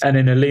mind. And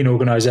in a lean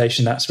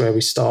organization, that's where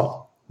we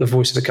start, the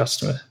voice of the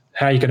customer.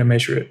 How are you going to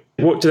measure it?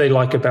 What do they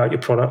like about your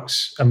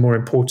products? And more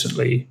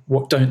importantly,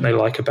 what don't they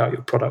like about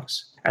your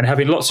products? And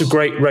having lots of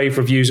great rave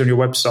reviews on your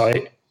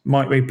website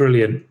might be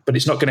brilliant, but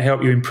it's not going to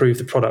help you improve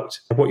the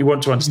product. What you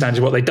want to understand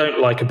is what they don't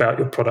like about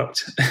your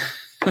product.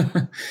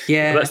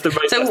 That's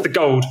the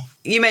gold.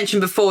 You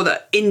mentioned before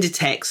that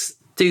Inditex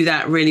do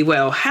that really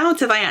well. How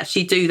do they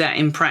actually do that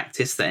in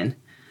practice then?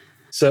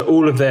 So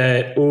all of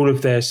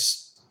their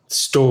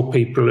store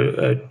people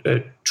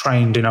are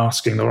trained in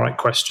asking the right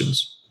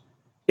questions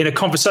in a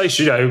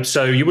conversation.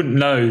 So you wouldn't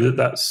know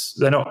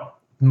they're not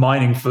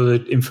mining for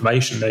the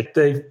information.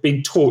 They've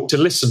been taught to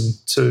listen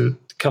to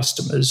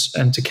customers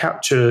and to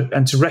capture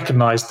and to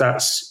recognize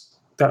that's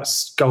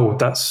gold.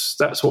 That's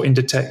what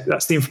Inditex,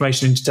 that's the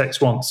information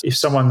Inditex wants. If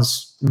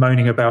someone's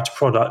moaning about a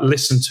product,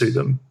 listen to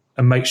them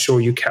and make sure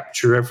you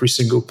capture every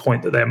single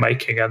point that they're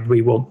making. And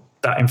we want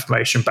that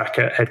information back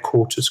at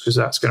headquarters because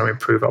that's going to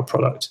improve our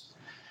product.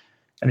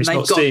 And it's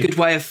they've got a good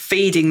way of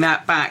feeding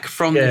that back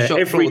from the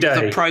shop floor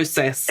to the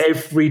process.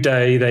 Every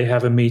day they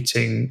have a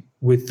meeting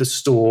with the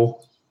store.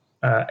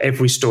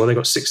 Every store, they've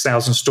got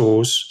 6,000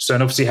 stores. So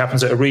it obviously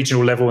happens at a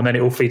regional level and then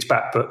it all feeds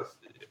back. But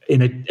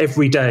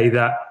every day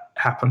that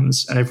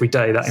happens, and every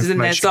day that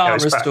information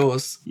goes back.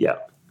 Stores. Yeah,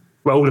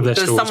 well, all of their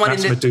stores.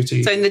 Massimo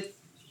Dutti.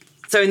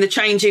 So in the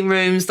changing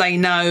rooms, they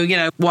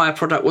know, why a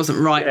product wasn't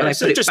right, but they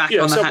put it back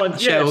on the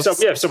shelves.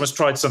 If someone's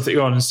tried something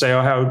on and say,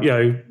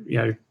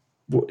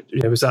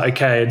 was that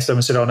okay? And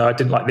someone said, oh no, I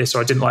didn't like this,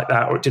 or I didn't like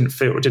that, or it didn't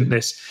fit, or it didn't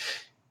this.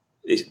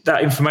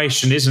 That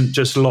information isn't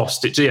just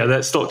lost.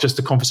 That's not just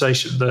a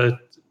conversation.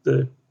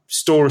 The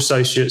store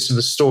associates and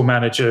the store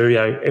manager,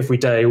 every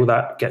day, all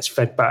that gets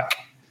fed back.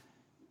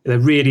 They're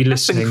really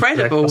listening. It's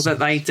incredible that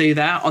they do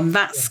that on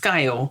that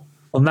scale.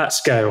 On that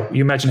scale,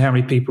 you imagine how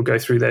many people go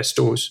through their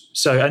stores.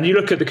 So, and you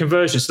look at the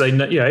conversions. They,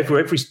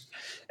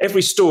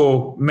 every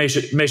store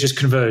measures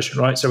conversion,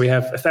 right? So we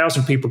have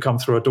 1,000 people come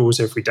through our doors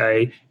every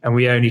day, and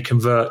we only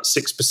convert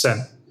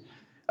 6%.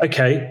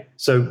 Okay,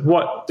 so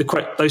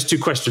those two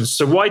questions.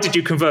 So why did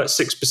you convert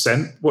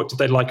 6%? What did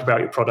they like about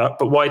your product?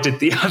 But why did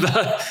the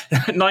other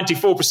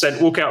 94%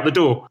 walk out the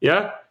door?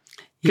 Yeah,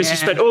 because you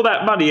spent all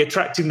that money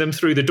attracting them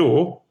through the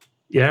door.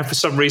 Yeah, for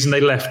some reason they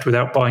left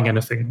without buying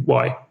anything.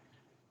 Why?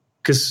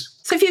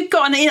 So if you've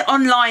got an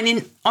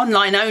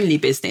online only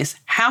business,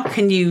 how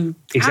can you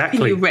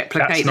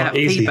replicate that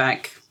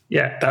feedback?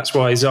 Yeah, that's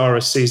why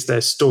Zara sees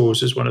their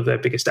stores as one of their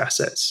biggest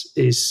assets.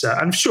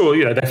 I'm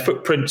sure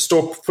their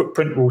store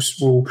footprint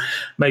will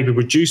maybe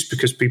reduce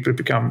because people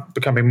are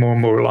becoming more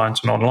and more reliant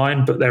on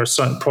online. But there are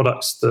certain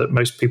products that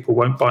most people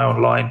won't buy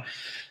online,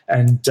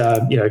 and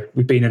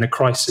we've been in a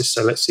crisis.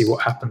 So let's see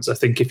what happens. I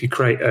think if you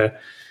create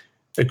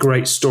a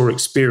great store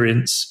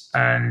experience,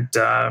 and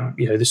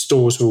the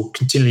stores will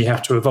continually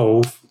have to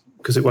evolve,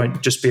 because it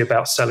won't just be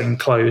about selling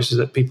clothes.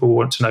 That people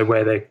want to know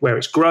where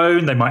it's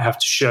grown. They might have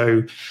to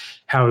show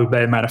how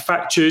they're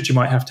manufactured. You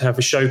might have to have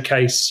a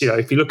showcase.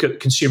 If you look at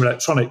consumer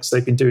electronics,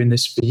 they've been doing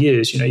this for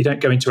years. You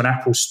don't go into an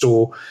Apple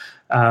store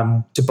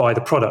to buy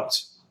the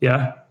product.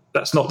 Yeah.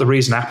 That's not the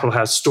reason Apple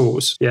has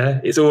stores. Yeah,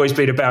 it's always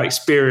been about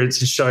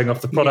experience and showing off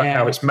the product,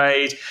 how it's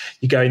made.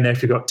 You go in there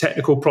if you've got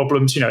technical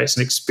problems. It's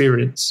an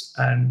experience,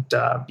 and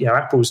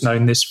Apple's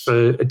known this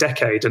for a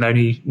decade, and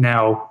only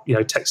now,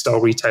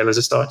 textile retailers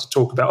are starting to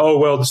talk about,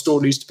 the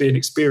store needs to be an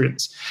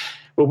experience.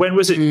 Well, when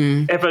was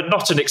it ever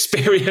not an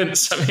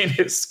experience? I mean,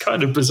 it's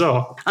kind of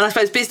bizarre. And I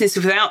suppose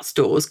businesses without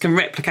stores can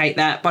replicate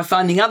that by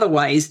finding other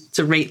ways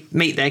to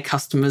meet their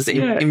customers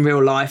in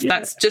real life. Yeah.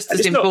 That's just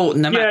as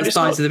important, no matter the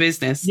size of the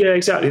business. Yeah,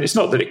 exactly. And it's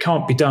not that it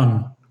can't be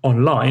done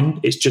online.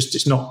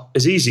 It's not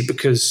as easy,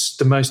 because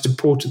the most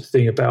important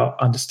thing about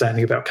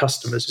understanding about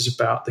customers is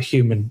about the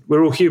human.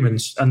 We're all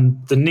humans,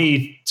 and the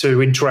need to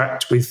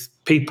interact with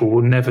people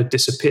will never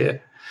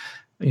disappear.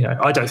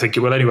 I don't think it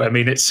will anyway. I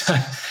mean, it's,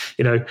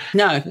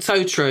 No,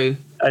 so true.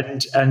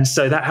 And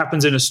so that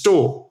happens in a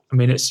store. I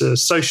mean, it's a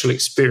social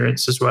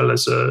experience as well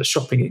as a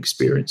shopping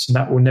experience, and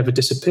that will never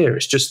disappear.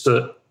 It's just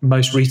that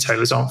most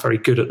retailers aren't very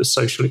good at the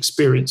social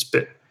experience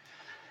bit.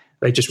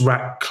 They just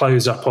rack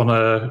clothes up on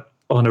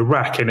a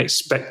rack and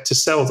expect to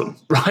sell them,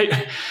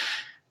 right?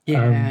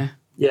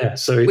 Yeah.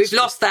 So we've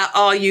lost that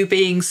 "Are you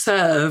being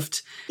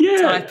served?"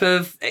 type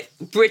of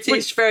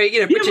British,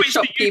 British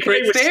shopkeeper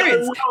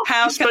experience.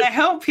 How can I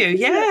help you?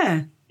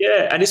 Yeah,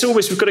 and it's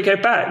always, we've got to go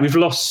back. We've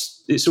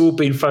lost. It's all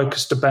been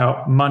focused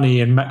about money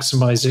and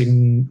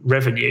maximizing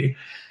revenue,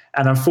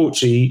 and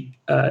unfortunately,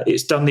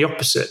 it's done the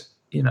opposite.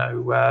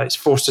 It's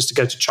forced us to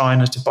go to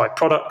China to buy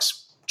products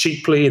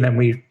cheaply, and then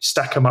we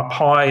stack them up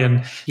high,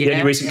 and the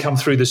only reason they come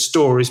through the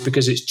store is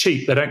because it's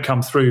cheap. They don't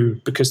come through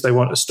because they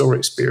want a store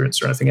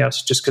experience or anything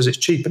else, just because it's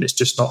cheap, and it's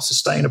just not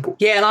sustainable.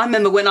 Yeah, and I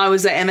remember when I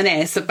was at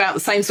M&S, about the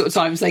same sort of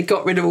times they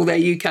got rid of all their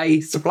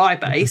UK supply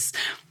base,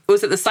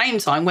 was at the same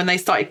time when they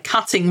started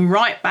cutting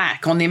right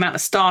back on the amount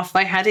of staff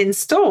they had in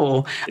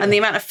store and the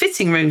amount of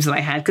fitting rooms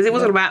they had, because it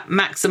wasn't about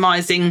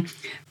maximising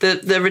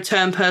the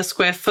return per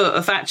square foot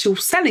of actual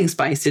selling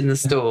space in the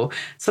store.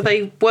 So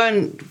they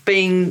weren't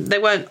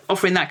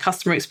offering that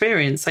customer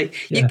experience.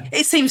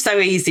 It seems so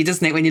easy,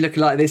 doesn't it, when you look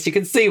like this? You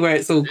can see where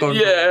it's all gone.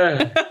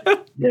 Yeah,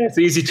 it's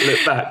easy to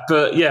look back,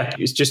 but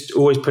it's just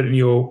always putting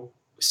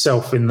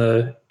yourself in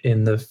the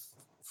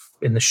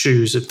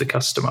shoes of the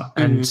customer,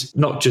 and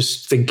not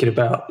just thinking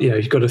about,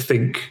 you've got to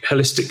think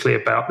holistically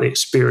about the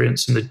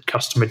experience and the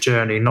customer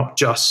journey, not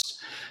just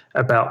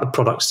about the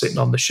product sitting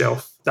on the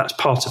shelf. That's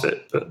part of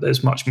it, but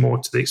there's much more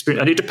to the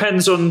experience. And it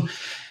depends on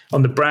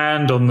the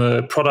brand, on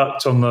the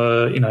product, on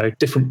the,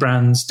 different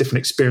brands, different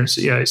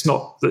experiences. It's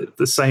not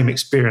the same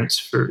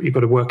experience you've got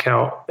to work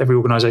out, every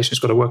organization's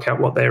got to work out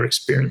what their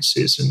experience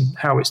is and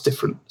how it's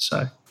different.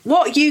 So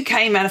what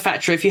UK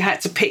manufacturer, if you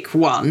had to pick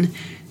one,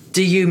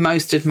 do you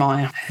most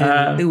admire?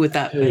 Who would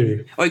that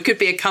be? Or it could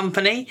be a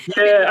company,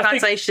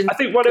 organisation. I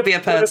think one of our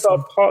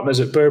partners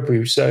at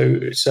Burberry. So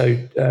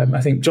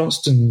I think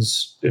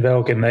Johnston's of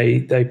Elgin.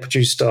 They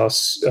produced our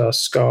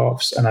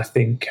scarves, and I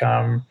think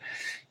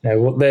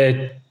what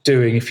they're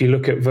doing. If you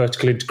look at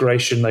vertical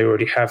integration, they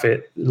already have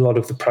it. A lot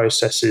of the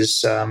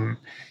processes, are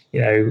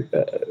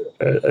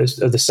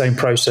the same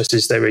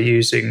processes they were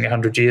using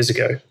 100 years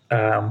ago.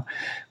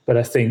 But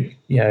I think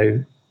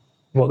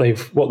what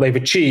they've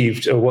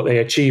achieved, or what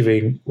they're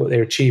achieving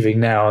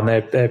now, and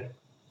they've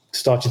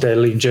started their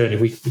lean journey.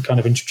 We kind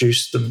of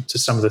introduced them to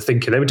some of the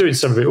thinking. They were doing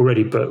some of it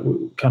already, but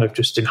we kind of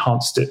just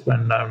enhanced it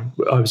when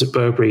I was at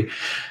Burberry.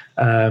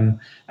 I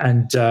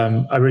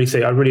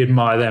really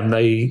admire them.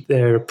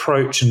 Their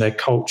approach and their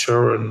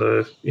culture, and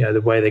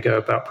the way they go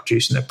about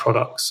producing their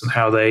products, and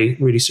how they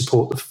really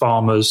support the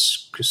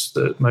farmers, because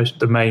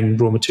the main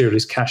raw material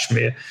is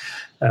cashmere.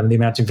 The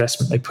amount of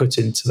investment they put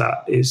into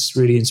that is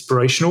really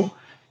inspirational.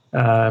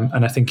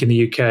 And I think in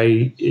the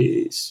UK,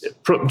 it's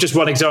just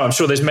one example. I'm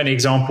sure there's many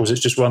examples.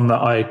 It's just one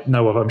that I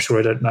know of. I'm sure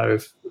I don't know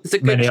of it's a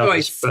good many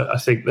choice. others, but I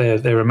think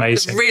they're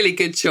amazing. It's a really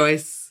good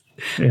choice.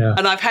 Yeah.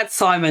 And I've had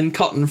Simon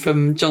Cotton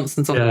from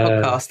Johnson's on the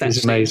podcast,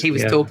 actually. Amazing, he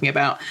was talking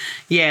about,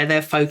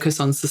 their focus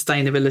on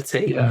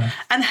sustainability. Yeah.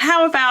 And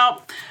how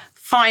about,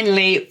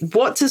 finally,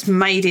 what does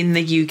Made in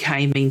the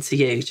UK mean to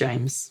you,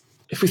 James?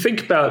 If we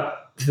think about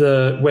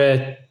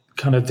where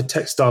kind of the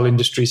textile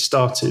industry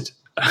started,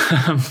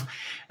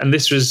 and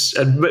this was,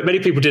 and many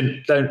people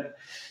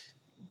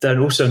don't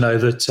also know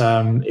that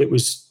it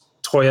was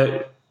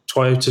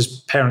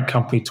Toyota's parent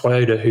company,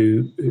 Toyota,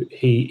 who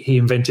he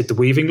invented the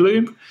weaving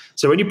loom.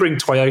 So when you bring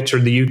Toyota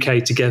and the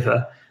UK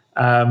together,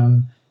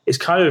 it's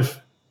kind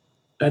of,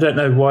 I don't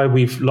know why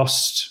we've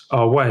lost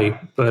our way,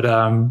 but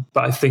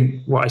I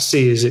think what I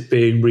see is it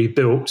being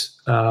rebuilt,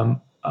 and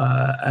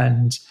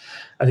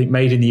I think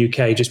Made in the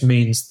UK just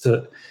means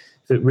that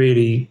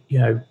really,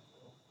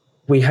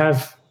 we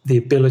have the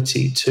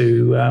ability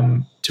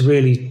to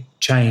really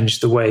change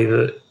the way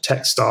that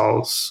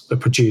textiles are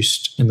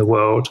produced in the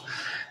world.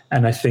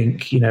 And I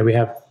think, we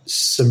have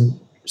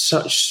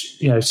such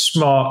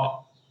smart,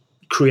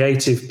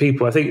 creative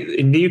people. I think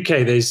in the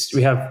UK,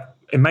 we have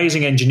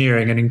amazing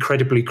engineering and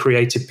incredibly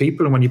creative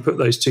people. And when you put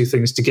those two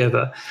things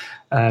together,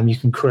 you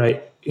can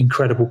create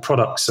incredible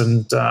products.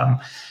 And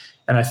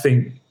I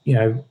think,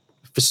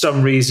 for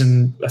some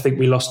reason, I think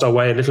we lost our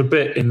way a little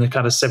bit in the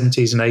kind of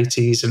 70s and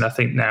 80s. And I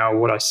think now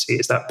what I see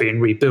is that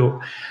being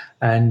rebuilt.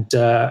 And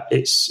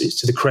it's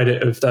to the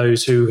credit of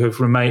those who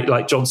have remained,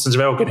 like Johnsons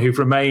of Elgin, who've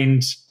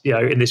remained,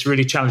 in this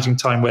really challenging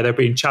time where they're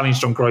being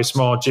challenged on gross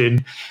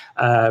margin,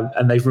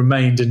 and they've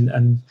remained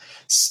and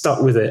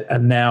stuck with it.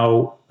 And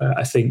now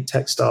I think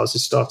textiles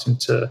is starting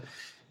to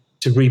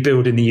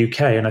rebuild in the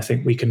UK, and I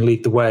think we can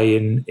lead the way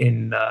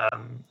in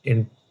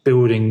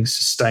building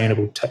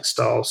sustainable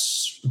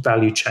textiles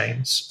value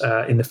chains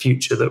in the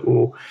future that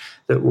will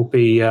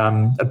be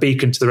a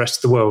beacon to the rest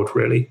of the world.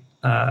 Really,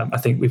 I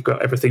think we've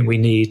got everything we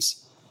need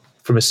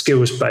from a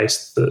skills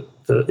base that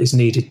is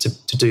needed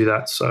to do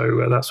that.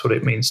 So that's what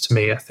it means to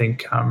me. I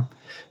think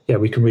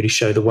we can really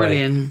show the way.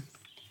 Brilliant.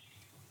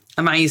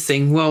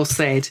 Amazing. Well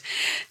said.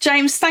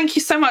 James, thank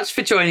you so much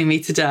for joining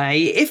me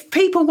today. If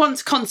people want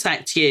to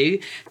contact you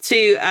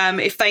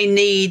if they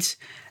need,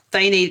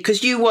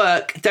 because you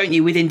work, don't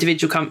you, with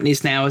individual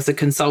companies now as a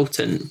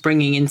consultant,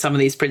 bringing in some of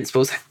these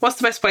principles. What's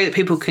the best way that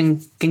people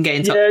can get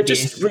in touch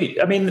with you?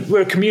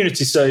 We're a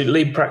community. So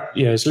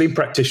as lean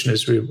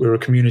practitioners, we're a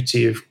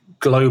community of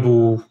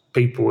global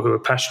people who are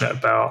passionate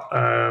about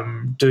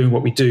doing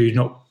what we do,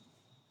 not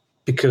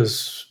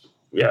because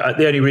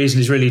the only reason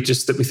is really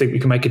just that we think we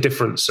can make a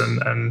difference,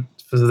 and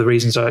for the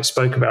reasons I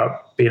spoke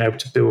about, being able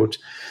to build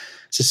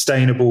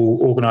sustainable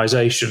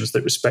organizations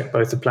that respect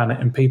both the planet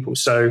and people.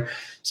 So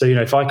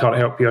if I can't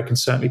help you, I can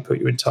certainly put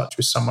you in touch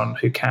with someone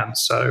who can.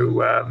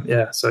 So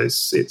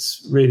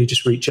it's really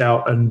just reach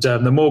out, and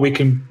the more we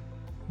can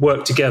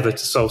work together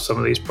to solve some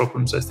of these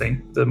problems, I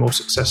think the more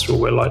successful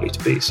we're likely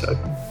to be. So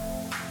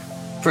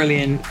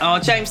brilliant. Oh,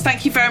 James,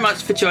 thank you very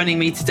much for joining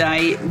me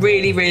today.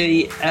 Really,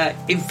 really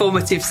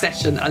informative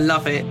session. I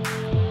love it.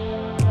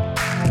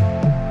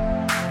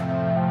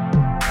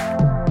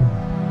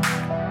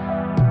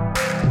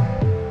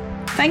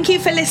 Thank you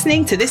for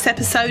listening to this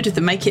episode of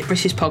the Make It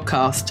British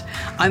podcast.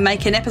 I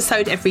make an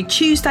episode every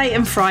Tuesday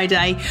and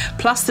Friday,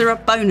 plus there are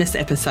bonus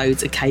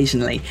episodes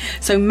occasionally.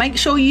 So make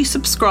sure you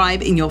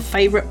subscribe in your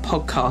favourite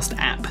podcast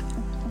app.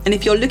 And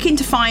if you're looking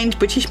to find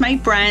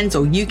British-made brands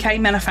or UK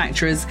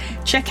manufacturers,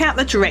 check out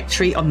the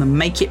directory on the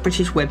Make It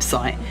British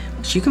website,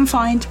 which you can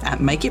find at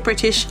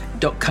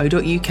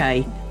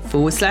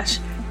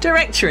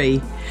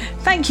makeitbritish.co.uk/directory.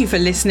 Thank you for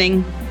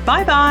listening.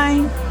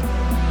 Bye-bye.